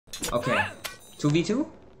Okay. 2v2?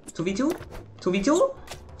 2v2? 2v2?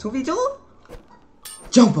 2v2?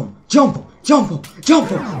 Jump him! Jump him! Jump him! Jump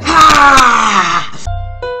him! Ha!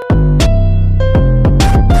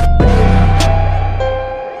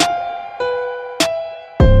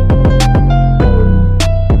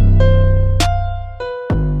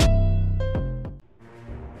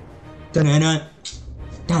 Da-na-na.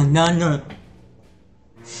 Da-na-na.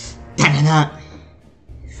 Da-na-na.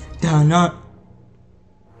 Da-na.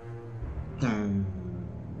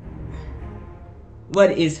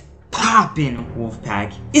 What is poppin',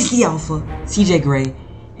 Wolfpack? It's the Alpha, CJGRAY,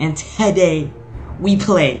 and today we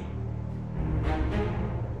play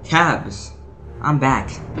Tabs. I'm back.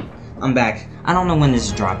 I don't know when this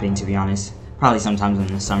is dropping, to be honest. Probably sometimes in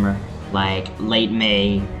the summer, like late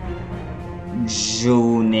May,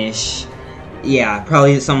 June-ish. Yeah,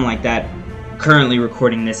 probably something like that. Currently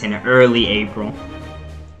recording this in early April.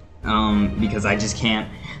 Because I just can't.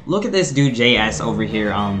 Look at this dude JS over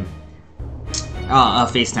here,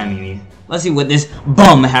 FaceTiming me. Let's see what this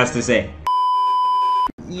bum has to say.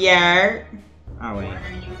 Yeah. Oh wait.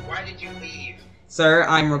 Why did you leave? Sir,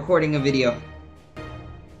 I'm recording a video.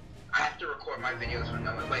 I have to record my videos when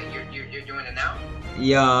no one. Wait, you're doing it now?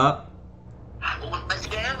 Yeah. Let's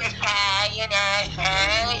go.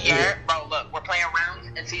 Yeah. Bro, look, we're playing rounds,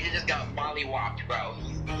 and CJ just got mollywopped, bro.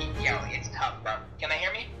 Yo, it's tough, bro. Can I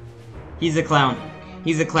hear me? He's a clown.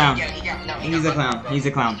 He's a clown. Yeah, He's a clown. He's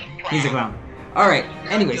a clown. He's a clown. Alright,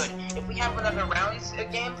 anyways. If we have another rounds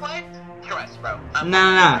gameplay, trust, bro.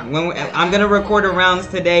 Nah. I'm gonna record a rounds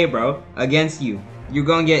today, bro. Against you. You're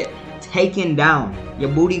gonna get taken down. Your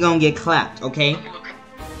booty gonna get clapped, okay?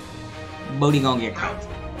 Booty gonna get clapped.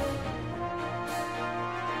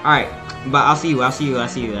 Alright, but I'll see you.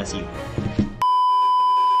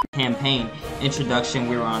 Campaign introduction,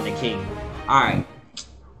 we were on the king. Alright.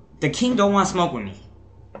 The king don't want to smoke with me.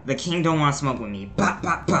 Bop,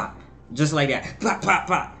 bop, bop. Just like that. Bop, bop,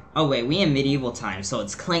 bop. Oh wait, we in medieval times, so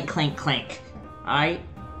it's clank, clank, clank. Alright?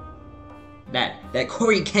 That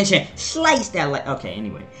Corey Kenshin sliced that like. Okay,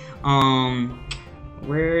 anyway.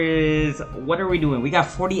 What are we doing? We got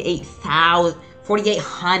 4,800.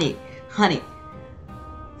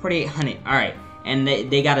 Alright. And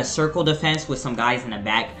they got a circle defense with some guys in the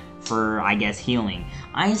back for, I guess, healing.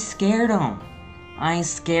 I ain't scared them.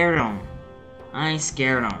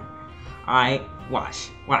 Alright, watch.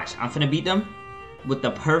 I'm finna beat them with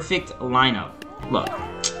the perfect lineup. Look,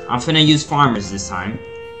 I'm finna use farmers this time.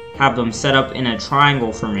 Have them set up in a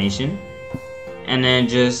triangle formation. And then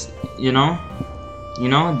just, you know,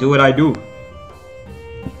 do what I do.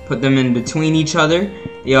 Put them in between each other.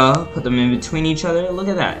 Yeah, put them in between each other. Look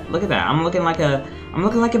at that. I'm looking like a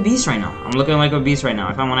beast right now.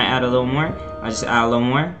 If I want to add a little more, I just add a little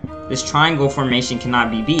more. This triangle formation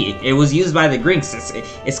cannot be beat. It was used by the Greeks.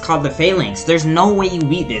 It's called the phalanx. There's no way you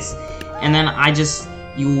beat this. And then I just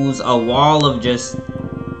use a wall of just...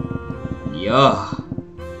 Yeah.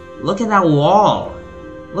 Look at that wall.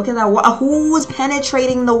 Who was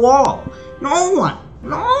penetrating the wall? No one.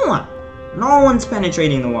 No one's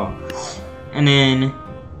penetrating the wall. And then,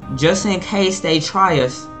 just in case they try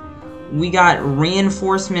us, we got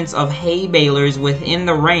reinforcements of hay balers within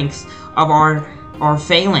the ranks of our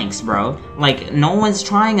phalanx, bro. Like, no one's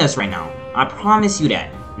trying us right now. I promise you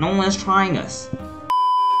that. No one's trying us.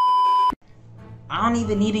 I don't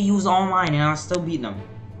even need to use all mine and I'll still beat them.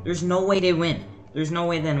 There's no way they win.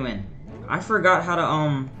 I forgot how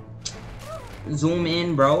to, zoom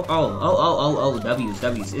in, bro. Oh,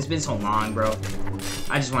 W's. It's been so long, bro.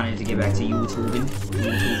 I just wanted to get back to YouTubing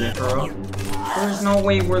for real. There's no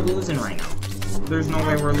way we're losing right now.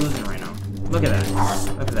 Look at that.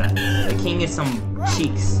 The king is some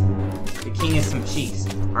cheeks.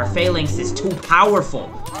 Our phalanx is too powerful.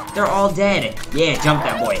 They're all dead. Yeah, jump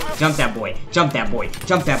that boy.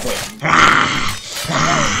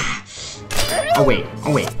 Oh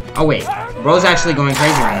wait. Bro's actually going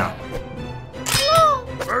crazy right now.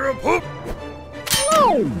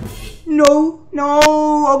 No.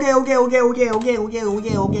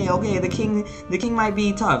 Okay. The king might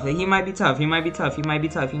be tough. He might be tough.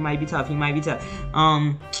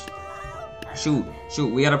 Shoot.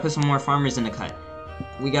 We gotta put some more farmers in the cut.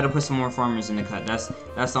 That's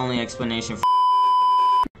the only explanation.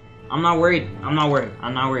 I'm not worried.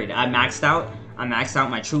 I maxed out.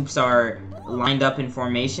 My troops are lined up in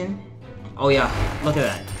formation. Oh yeah, look at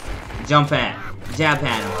that. Jump at, jab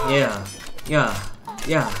at him. Yeah.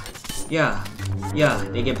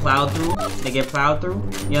 They get plowed through.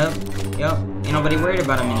 Yep. Ain't nobody worried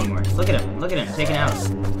about him anymore. Look at him, taking out.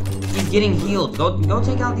 He's getting healed. Go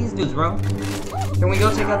take out these dudes, bro. Can we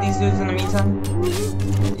go take out these dudes in the meantime?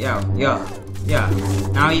 Yeah. Yeah.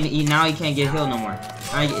 Now he can't get healed no more.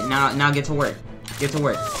 Now get to work. Get to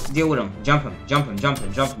work. Deal with him. Jump him. Jump him. Jump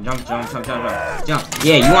him. Jump him. Jump.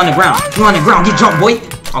 Yeah, you on the ground. You on the ground. Get jumped, boy.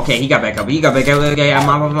 Okay, he got back up. Okay,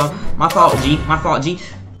 my fault, G. My fault, G.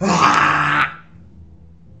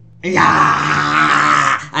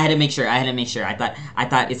 Yeah. I had to make sure. I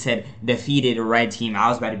thought it said defeated red team. I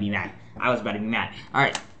was about to be mad. All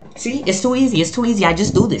right. See, it's too easy. I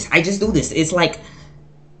just do this. It's like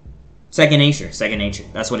second nature.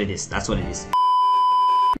 That's what it is.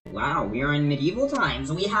 Wow, we are in medieval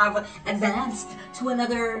times. We have advanced to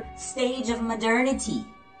another stage of modernity.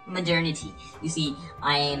 You see,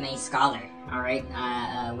 I am a scholar. All right.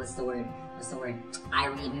 What's the word? I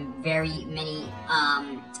read very many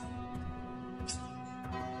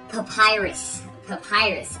papyrus. I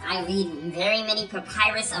read very many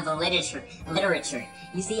papyrus of literature.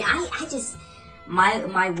 You see, I just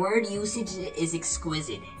my word usage is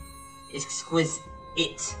exquisite.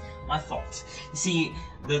 My fault. See,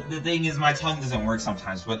 the thing is, my tongue doesn't work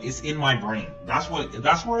sometimes, but it's in my brain. That's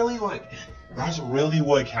really what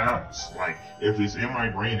counts. Like, if it's in my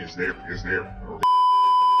brain, it's there.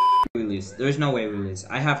 We lose. There's no way we lose.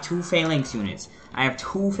 I have 2 phalanx units.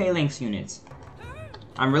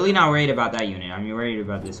 I'm really not worried about that unit. I'm worried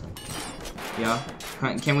about this one. Yeah.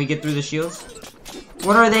 Can we get through the shields?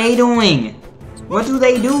 What are they doing? What do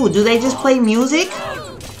they do? Do they just play music?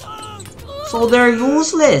 So they're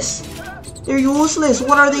useless.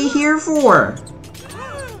 What are they here for?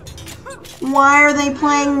 Why are they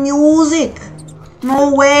playing music?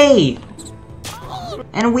 No way.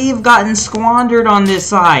 And we've gotten squandered on this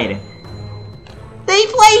side. They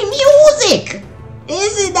play music.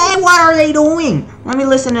 Isn't that what are they doing? Let me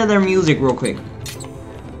listen to their music real quick.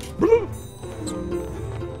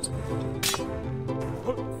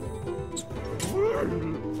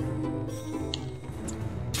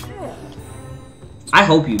 I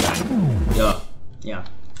hope you die.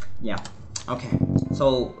 Yeah. Okay.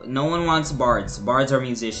 So, no one wants bards. Bards are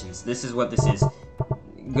musicians. This is what this is.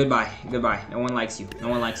 Goodbye. No one likes you. No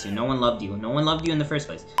one loved you. No one loved you in the first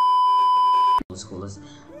place. Cool.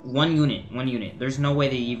 One unit. There's no way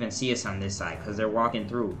they even see us on this side, because they're walking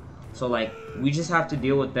through. So, like, we just have to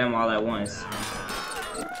deal with them all at once.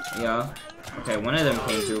 Yeah. Okay, one of them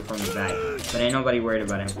came through from the back, but ain't nobody worried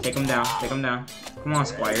about him. Take him down. Come on,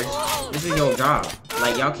 squires. This is your job.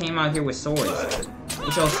 Like, y'all came out here with swords.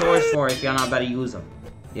 What your swords for if y'all not about to use them?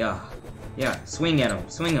 Yeah. Swing at him.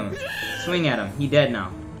 Swing at him. He dead now.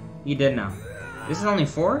 This is only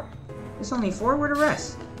 4? Where the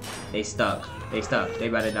rest? They stuck. They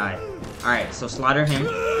about to die. Alright, so slaughter him.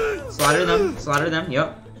 Slaughter them.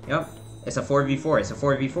 Yup. It's a 4v4. It's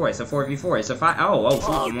a 5. Oh,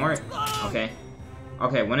 shoot, more.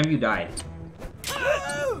 Okay, one of you died.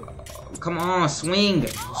 Come on, swing.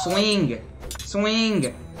 Okay.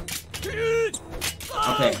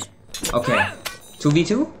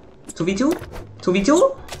 2v2?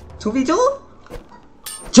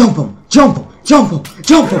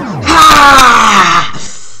 Jump him! Ha!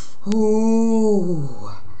 Ooh.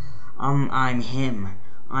 I'm him.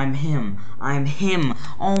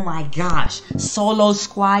 Oh my gosh. Solo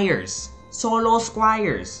squires.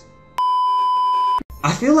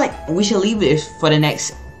 I feel like we should leave it for the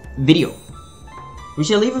next video. We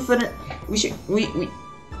gotta leave it for the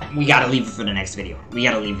next video.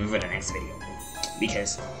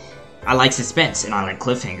 Because I like suspense and I like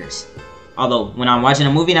cliffhangers. Although when I'm watching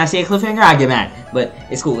a movie and I see a cliffhanger, I get mad. But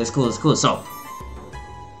it's cool. So,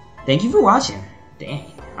 thank you for watching. Dang.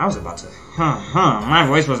 I was about to, my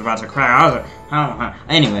voice was about to crack.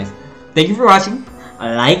 Anyways, thank you for watching.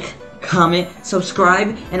 Like, comment,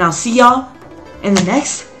 subscribe, and I'll see y'all in the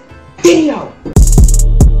next video.